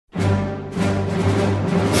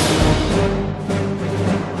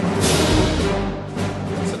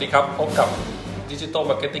ครับพบกับ Digital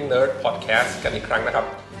Marketing Nerd Podcast กันอีกครั้งนะครับ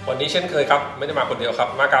วันนี้เช่นเคยครับไม่ได้มาคนเดียวครับ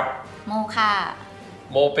มากับโมค่ะ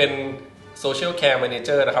โมเป็น Social Care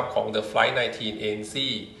Manager นะครับของ The Flight 19 Agency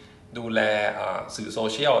ดูแลสื่อโซ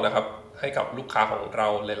เชียลนะครับให้กับลูกค้าของเรา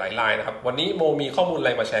หลายๆรายนะครับวันนี้โมมีข้อมูลอะไ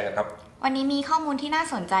รมาแชร์กันครับวันนี้มีข้อมูลที่น่า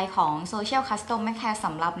สนใจของ Social Customer Care ส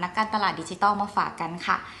ำหรับนักการตลาดดิจิทัลมาฝากกัน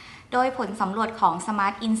ค่ะโดยผลสำรวจของ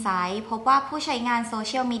Smart Insight พบว่าผู้ใช้งานโซเ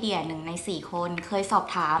ชียลมีเดีย1 ใน 4 คนเคยสอบ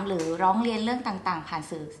ถามหรือร้องเรียนเรื่องต่างๆผ่าน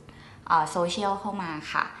สื่อโซเชียลเข้ามา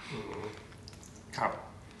ค่ะครับ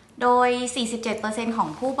โดย 47% ของ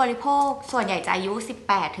ผู้บริโภคส่วนใหญ่จะอายุ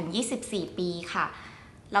 18-24 ปีค่ะ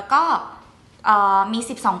แล้วก็มี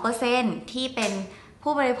 12% ที่เป็น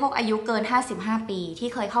ผู้บริโภคอายุเกิน 55 ปีที่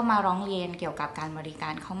เคยเข้ามาร้องเรียนเกี่ยวกับการบริกา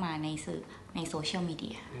รเข้ามาในสื่อในโซเชียลมีเดี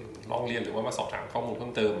ยร้องเรียนหรือว่ามาสอบถามข้อมูลเพิ่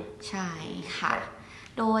มเติมใช่ค่ะ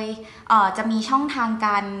โดยจะมีช่องทางก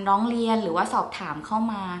ารร้องเรียนหรือว่าสอบถามเข้า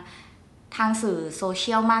มาทางสื่อโซเชี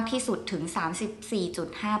ยลมากที่สุดถึง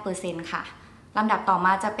 34.5% ค่ะลำดับต่อม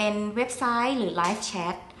าจะเป็นเว็บไซต์หรือไลฟ์แช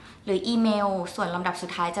ทหรืออีเมลส่วนลำดับสุด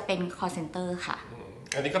ท้ายจะเป็น call center ค่ะ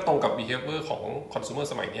อันนี้ก็ตรงกับ behavior ของ consumer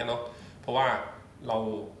สมัยนี้เนาะเพราะว่าเรา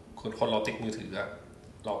คนเราติดมือถือ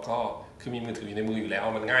เราก็คือมีมือถือในมืออยู่แล้ว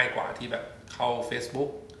มันง่ายกว่าที่แบบเข้า Facebook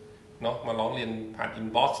เนาะมาร้องเรียนผ่าน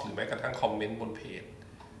inbox หรือแม้กระทั่งคอมเมนต์บนเพจ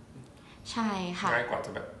ใช่ค่ะง่ายกว่าจ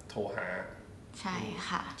ะแบบโทรหาใช่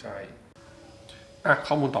ค่ะใช่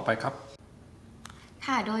ข้อมูลต่อไปครับ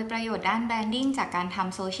ค่ะโดยประโยชน์ด้านแบรนดิ้งจากการท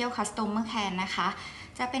ำ Social Customer Care นะคะ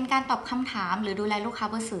จะเป็นการตอบคำถามหรือดูแลลูกค้า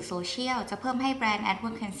บนสื่อโซเชียลจะเพิ่มให้แบรนด์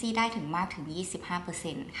Advocacy ได้ถึงมากถึง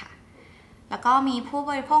 25% ค่ะแล้วก็มีผู้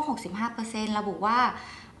บริโภค 65% ระบุว่า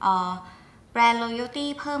แบรนด์ loyalty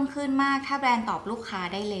เพิ่มขึ้นมากถ้าแบรนด์ตอบลูกค้า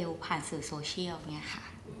ได้เร็วผ่านสื่อโซเชียลเนี่ยค่ะ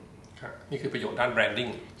ครับนี่คือประโยชน์ด้านแบรนดิ้ง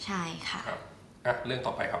ใช่ค่ะครับเรื่อง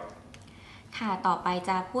ต่อไปครับค่ะต่อไป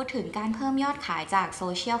จะพูดถึงการเพิ่มยอดขายจาก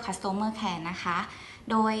Social Customer Care นะคะ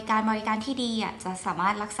โดยการบริการที่ดีจะสามา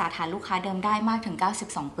รถรักษาฐานลูกค้าเดิมได้มากถึง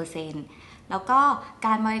 92% แล้วก็ก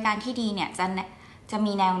ารบริการที่ดีเนี่ยจะ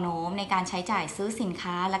มีแนวโน้มในการใช้จ่ายซื้อสิน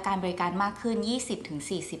ค้าและการบริการมากขึ้น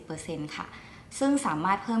 20-40% ค่ะซึ่งสาม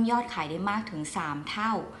ารถเพิ่มยอดขายได้มากถึง3เท่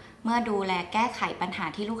าเมื่อดูแลแก้ไขปัญหา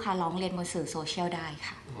ที่ลูกค้าร้องเรียนบนสื่อโซเชียลได้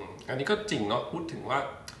ค่ะอันนี้ก็จริงเนาะพูดถึงว่า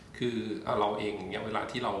คือเราเองอย่างเงี้ยเวลา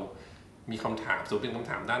ที่เรามีคำถามสมมติเป็นคำ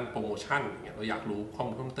ถามด้านโปรโมชั่นอย่างเงี้ยเราอยากรู้ข้อ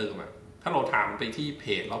มูลเพิ่มเติมถ้าเราถามไปที่เพ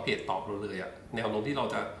จแล้วเพจตอบเราเลยแนวโน้มที่เรา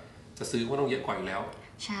จะซื้อก็ต้องเยอะกว่าอยู่แล้ว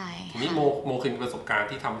ใช่ทีนี้โมเคยมีประสบการณ์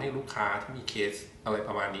ที่ทำให้ลูกค้าที่มีเคสอะไรป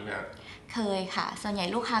ระมาณนี้ไหมครับเคยค่ะส่วนใหญ่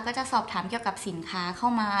ลูกค้าก็จะสอบถามเกี่ยวกับสินค้าเข้า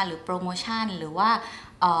มาหรือโปรโมชั่นหรือว่า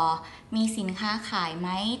มีสินค้าขายไหม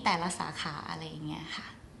แต่ละสาขาอะไรอย่างเงี้ยค่ะ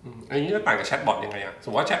อันนี้จะต่างกับแชทบอทยังไงสม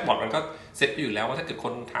มติว่าแชทบอทมันก็เซ็ตอยู่แล้วว่าถ้าเกิดค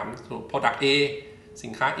นถาม product A สิ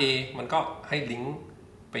นค้า A มันก็ให้ลิงก์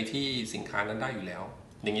ไปที่สินค้านั้นได้อยู่แล้ว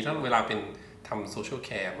อย่างนี้ถ้าเวลาเป็นทำโซเชียลแค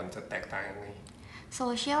ร์มันจะแตกต่างยังไงโซ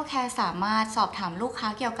เชียลแคร์สามารถสอบถามลูกค้า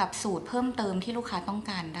เกี่ยวกับสูตรเพิ่มเติมที่ลูกค้าต้อง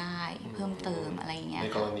การได้เพิ่มเติมอะไรอย่างเงี้ยใน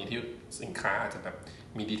กรณีที่สินค้าอาจจะแบบ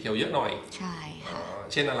มีดีเทลเยอะหน่อยใช่ค่ะ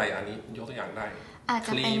เช่นอะไรอันนี้ยกตัวอย่างได้อาจจ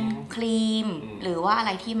ะเป็นครีมหรือว่าอะไ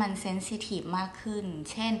รที่มันเซนซิทีฟมากขึ้น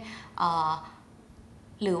เช่น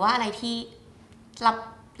หรือว่าอะไรที่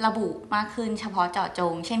ระบุมากขึ้นเฉพาะเจาะจ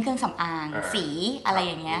งเช่นเครื่องสำอางสีอะไร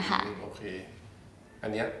อย่างเงี้ยค่ะโอเคอั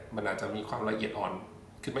นเนี้ยมันอาจจะมีความละเอียดอ่อน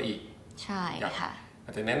ขึ้นมาอีกใช่ค่ะอ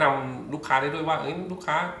าจจะแนะนำลูกค้าได้ด้วยว่าลูก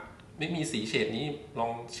ค้าไม่มีสีเฉดนี้ลอ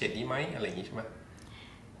งเฉดนี้ไหมอะไรอย่างนี้ใช่ไหม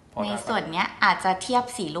ในส่วนเนี้ยอาจจะเทียบ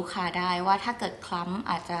สีลูกค้าได้ว่าถ้าเกิดคล้ำ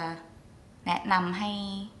อาจจะแนะนำให้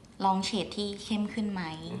ลองเฉดที่เข้มขึ้นไหม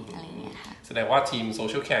อะไรอย่างเงี้ยค่ะแสดงว่าทีมโซเ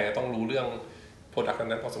ชียลแคร์ต้องรู้เรื่องโปรดักต์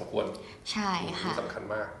นั้นพอสมควรใช่ค่ะสำคัญ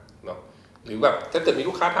มากเนาะหรือแบบถ้าเกิดมี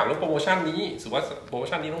ลูกค้าถามเรื่องโปรโมชั่นนี้สมมติว่าโปรโม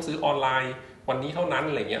ชั่นนี้ต้องซื้อออนไลน์วันนี้เท่านั้น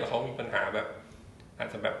อะไรเงี้ยแล้วเขามีปัญหาแบบอาจ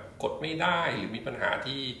จะแบบกดไม่ได้หรือมีปัญหา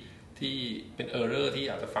ที่เป็นเออร์เรอร์ที่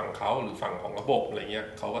อาจจะฝั่งเขาหรือฝั่งของระบบอะไรเงี้ย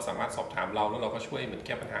เขาก็สามารถสอบถามเราแล้วเราก็ช่วยเหมือนแ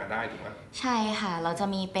ก้ปัญหาได้ถูกไหมใช่ค่ะเราจะ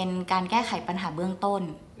มีเป็นการแก้ไขปัญหาเบื้องต้น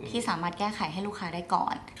ที่สามารถแก้ไขให้ลูกค้าได้ก่อ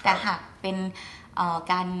นแต่หากเป็น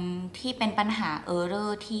การที่เป็นปัญหาเออร์เรอ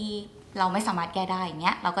ร์ที่เราไม่สามารถแก้ได้อย่างเ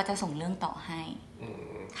งี้ยเราก็จะส่งเรื่องต่อให้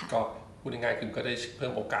ก็พูดง่ายๆคือก็ได้เพิ่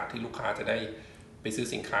มโอกาสที่ลูกค้าจะได้ไปซื้อ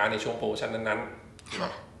สินค้าในช่วงโปรโมชั่นนั้น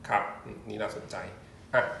ๆครับนี่น่าสนใจ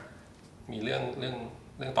มีเรื่อ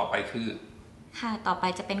งต่อไปคือค่ะต่อไป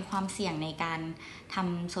จะเป็นความเสี่ยงในการท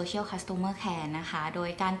ำ Social Customer Care นะคะโดย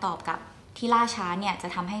การตอบกับที่ล่าช้าเนี่ยจะ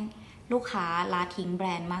ทำให้ลูกค้าละทิ้งแบร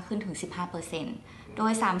นด์มากขึ้นถึง 15% โด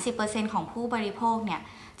ย 30% ของผู้บริโภคเนี่ย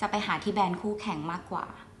จะไปหาที่แบรนด์คู่แข่งมากกว่า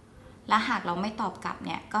และหากเราไม่ตอบกลับเ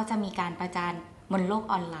นี่ยก็จะมีการประจานบนโลก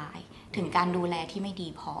ออนไลน์ถึงการดูแลที่ไม่ดี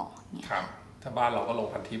พอเนี่ยครับ ถ้าบ้านเราก็ลง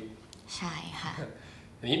พันทิปใช่ค่ะ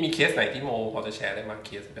อันนี้มีเคสไหนที่โมพอจะแชร์ได้มาเค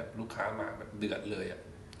สแบบลูกค้ามาแบบเดือดเลย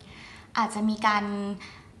อาจจะมีการ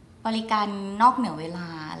บริการนอกเหนือเวลา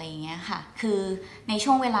อะไรอย่างเงี้ยค่ะคือใน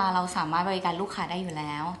ช่วงเวลาเราสามารถบริการลูกค้าได้อยู่แ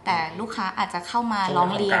ล้วแต่ลูกค้าอาจจะเข้ามาร้อ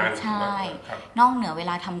งเรียนใช่นอกเหนือเว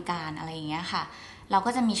ลาทำการอะไรอย่างเงี้ยค่ะเรา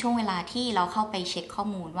ก็จะมีช่วงเวลาที่เราเข้าไปเช็คข้อ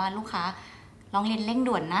มูลว่าลูกค้าร้องเรียนเร่ง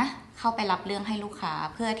ด่วนนะเข้าไปรับเรื่องให้ลูกค้า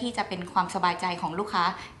เพื่อที่จะเป็นความสบายใจของลูกค้า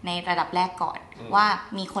ในระดับแรกก่อนว่า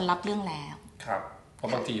มีคนรับเรื่องแล้วครับเพราะ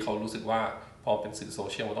บางทีเขารู้สึกว่าพอเป็นสื่อโซ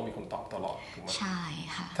เชียลมันต้องมีคนตอบตลอดถูกไหมใช่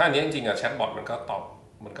ค่ะถ้าอันนี้จริงๆแชทบอทมันก็ตอบ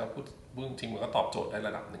มันก็พูดจริงมันก็ตอบโจทย์ได้ร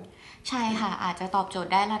ะดับหนึ่งใช่ค่ะอาจจะตอบโจท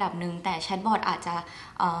ย์ได้ระดับหนึ่งแต่แชทบอทอาจจะ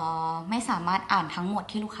ไม่สามารถอ่านทั้งหมด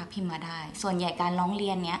ที่ลูกค้าพิมพ์มาได้ส่วนใหญ่การร้องเรี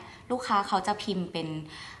ยนเนี้ยลูกค้าเขาจะพิมพ์เป็น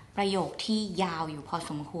ประโยคที่ยาวอยู่พอ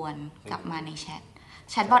สมควรกลับมาในแ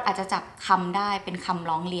ชทบอทอาจจะจับคำได้เป็นคำ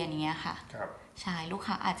ร้องเรียนอย่างเงี้ยค่ะใช่ลูก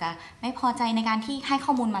ค้าอาจจะไม่พอใจในการที่ให้ข้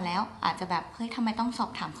อมูลมาแล้วอาจจะแบบเฮ้ยทำไมต้องสอ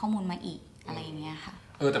บถามข้อมูลมาอีกอะไรอย่างเงี้ยค่ะ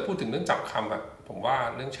แต่พูดถึงเรื่องจับคำอะผมว่า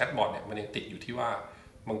เรื่องแชทบอทเนี่ยมันยังติดอยู่ที่ว่า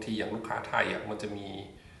บางทีอย่างลูกค้าไทยอะมันจะมี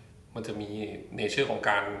เนเจอร์ของ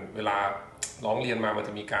การเวลาร้องเรียนมามันจ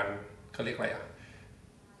ะมีการเขาเรียกอะไร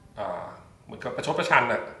เหมือนกับประชดประชัน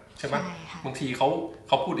อะใช่ไหมบางทีเข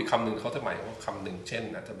าพูดอีกคำหนึ่งเขาจะหมายว่าคำหนึ่งเช่น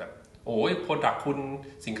อาจจะแบบโอ้ยโปรดักต์คุณ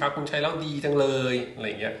สินค้าคุณใช้แล้วดีจังเลยอะไร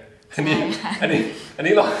เงี้ยอัน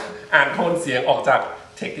นี้เราอ่านโทนเสียงออกจาก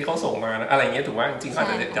เทคที่เขาส่งมานะอะไรเงี้ยถูกไหมจริงๆเขา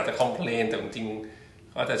อยากจะคอมเพลนแต่จริงๆ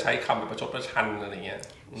เขาจะใช้คำแบบประชดประชันอะไรเงี้ย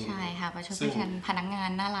ใช่ค่ะประชดประชันพนักงาน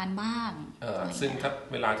หน้าร้านบ้างซึ่งถ้า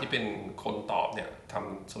เวลาที่เป็นคนตอบเนี่ยท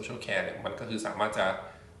ำโซเชียลแคร์เนี่ยมันก็คือสามารถจะ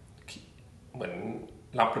เหมือน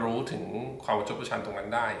รับรู้ถึงความประชดประชันตรงนั้น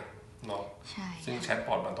ได้เนาะซึ่งแชทบ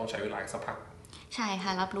อทมันต้องใช้เวลาสักพักใช่ค่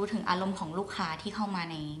ะรับรู้ถึงอารมณ์ของลูกค้าที่เข้ามา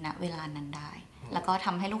ในณเวลานั้นได้แล้วก็ท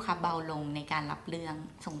ำให้ลูกค้าเบาลงในการรับเรื่อง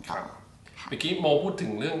ส่งต่อเมื่อกี้โมพูดถึ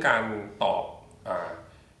งเรื่องการตอบ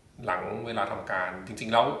หลังเวลาทำการจริง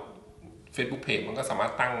ๆแล้ว Facebook Page มันก็สามาร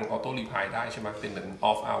ถตั้งออโต้รีพลายได้ใช่ไหมเป็นเหมือน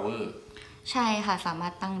off hour ใช่ค่ะสามา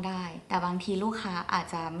รถตั้งได้แต่บางทีลูกค้าอาจ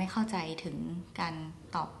จะไม่เข้าใจถึงการ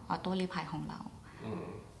ตอบออโต้รีพลายของเรา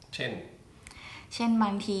เช่นบา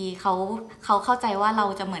งทีเขาเข้าใจว่าเรา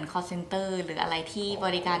จะเหมือน call center หรืออะไรที่บ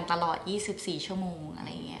ริการตลอด24ชั่วโมงอะไร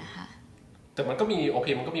อย่างเงี้ยค่ะแต่มันก็มี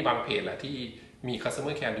มันก็มีบางเพจแหละที่มี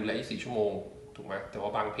customer care ดูแล24ชั่วโมงถูกไหมแต่ว่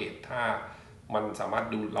าบางเพจถ้ามัน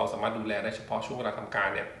เราสามารถดูแลได้เฉพาะช่วงเวลาทำการ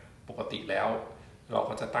เนี่ยปกติแล้วเรา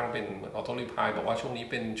ก็จะตั้งเป็นเหมือนออโต้รีพลายบอกว่าช่วงนี้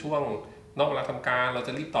เป็นช่วงนอกเวลาทำการเราจ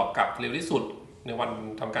ะรีบตอบกลับเร็วที่สุดในวัน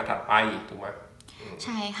ทำการถัดไปถูกไหมใ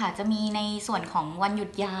ช่ค่ะจะมีในส่วนของวันหยุ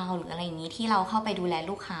ดยาวหรืออะไรอย่างนี้ที่เราเข้าไปดูแล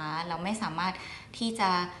ลูกค้าเราไม่สามารถที่จะ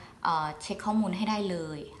เช็คข้อมูลให้ได้เล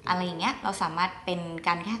ยอะไรอย่างเงี้ยเราสามารถเป็นก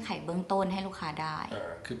ารแก้ไขเบื้องต้นให้ลูกค้าได้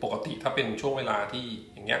คือปกติถ้าเป็นช่วงเวลาที่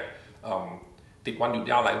อย่างเงี้ยติดวันหยุด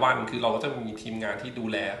ยาวหลายวันคือเราก็จะมีทีมงานที่ดู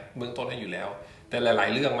แลเบื้องต้นให้อยู่แล้วแต่หลาย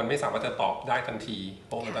ๆเรื่องมันไม่สามารถจะตอบได้ทันทีเ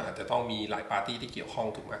พราะมันอาจจะต้องมีหลายปาร์ตี้ที่เกี่ยวข้อง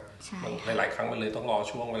ถูกไหมหลายๆครั้งมันเลยต้องรอ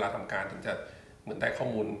ช่วงเวลาทำการถึงจะเหมือนได้ข้อ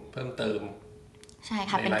มูลเพิ่มเติมใช่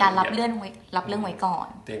ค่ะเป็นการรับเรื่องไว้ก่อน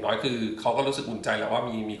แต่อย่างน้อยคือเขาก็รู้สึกอุ่นใจแล้วว่า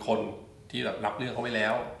มีคนที่รับเรื่องเขาไว้แล้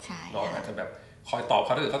วเนาะอาจจะแบบคอยตอบเข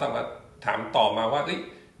าถ้าเกิดเขาถามตอบมาว่า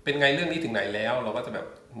เป็นไงเรื่องนี้ถึงไหนแล้วเราก็จะแบบ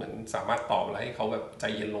เหมือนสามารถตอบแล้วให้เขาแบบใจ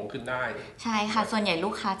เย็นลงขึ้นได้ใช่ค่ะส่วนใหญ่ลู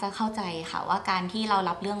กค้าจะเข้าใจค่ะว่าการที่เรา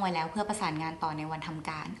รับเรื่องไว้แล้วเพื่อประสานงานต่อในวันทำ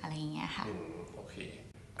การอะไรอย่างเงี้ยค่ะโอเค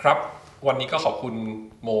ครับวันนี้ก็ขอบคุณ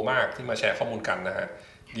โมมากที่มาแชร์ข้อมูลกันนะฮะ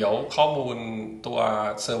เดี๋ยวข้อมูลตัว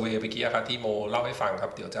เซอร์เวย์เมื่อกี้ครับที่โมเล่าให้ฟังครั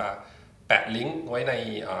บเดี๋ยวจะแปะลิงก์ไว้ใน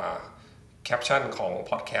แคปชั่นของ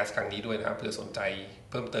พอดแคสต์ครั้งนี้ด้วยนะครับเผื่อสนใจ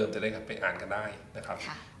เพิ่มเติมจะได้ไปอ่านกันได้นะครับ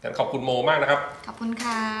งั้นขอบคุณโมมากนะครับขอบคุณ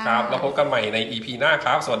ค่ะครับแล้วพบกันใหม่ใน EP หน้าค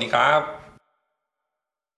รับสวัสดีครับ